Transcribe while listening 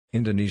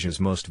Indonesia's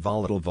most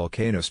volatile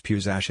volcano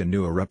spews ash in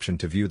new eruption.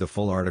 To view the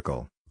full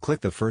article,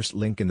 click the first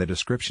link in the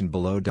description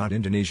below.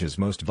 Indonesia's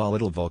most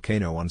volatile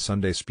volcano on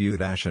Sunday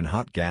spewed ash and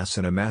hot gas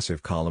in a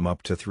massive column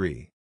up to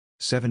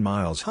 3.7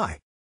 miles high.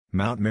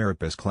 Mount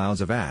Merapi's clouds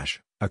of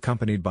ash,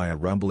 accompanied by a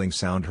rumbling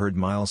sound heard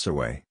miles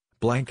away,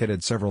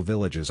 blanketed several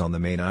villages on the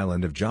main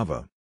island of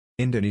Java.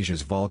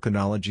 Indonesia's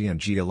Volcanology and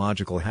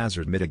Geological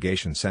Hazard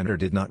Mitigation Center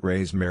did not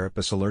raise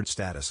Merapi's alert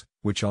status,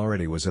 which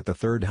already was at the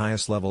third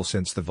highest level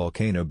since the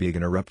volcano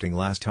began erupting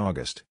last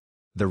August.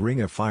 The ring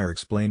of fire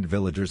explained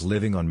villagers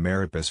living on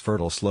Merapi's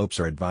fertile slopes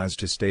are advised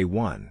to stay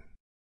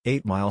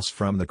 1.8 miles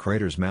from the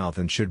crater's mouth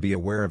and should be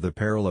aware of the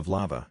peril of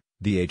lava,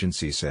 the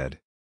agency said.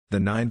 The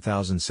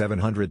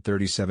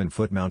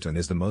 9,737-foot mountain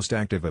is the most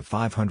active of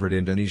 500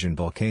 Indonesian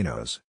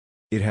volcanoes.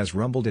 It has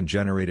rumbled and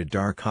generated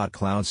dark hot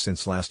clouds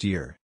since last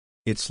year.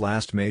 Its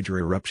last major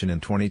eruption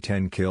in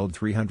 2010 killed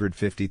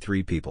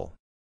 353 people.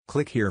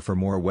 Click here for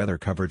more weather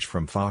coverage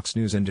from Fox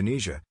News.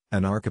 Indonesia,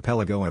 an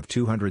archipelago of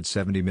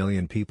 270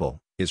 million people,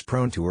 is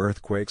prone to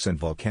earthquakes and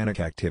volcanic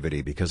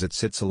activity because it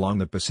sits along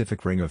the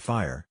Pacific Ring of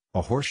Fire,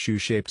 a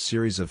horseshoe-shaped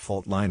series of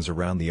fault lines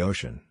around the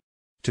ocean.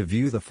 To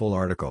view the full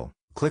article,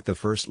 click the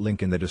first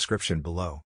link in the description below.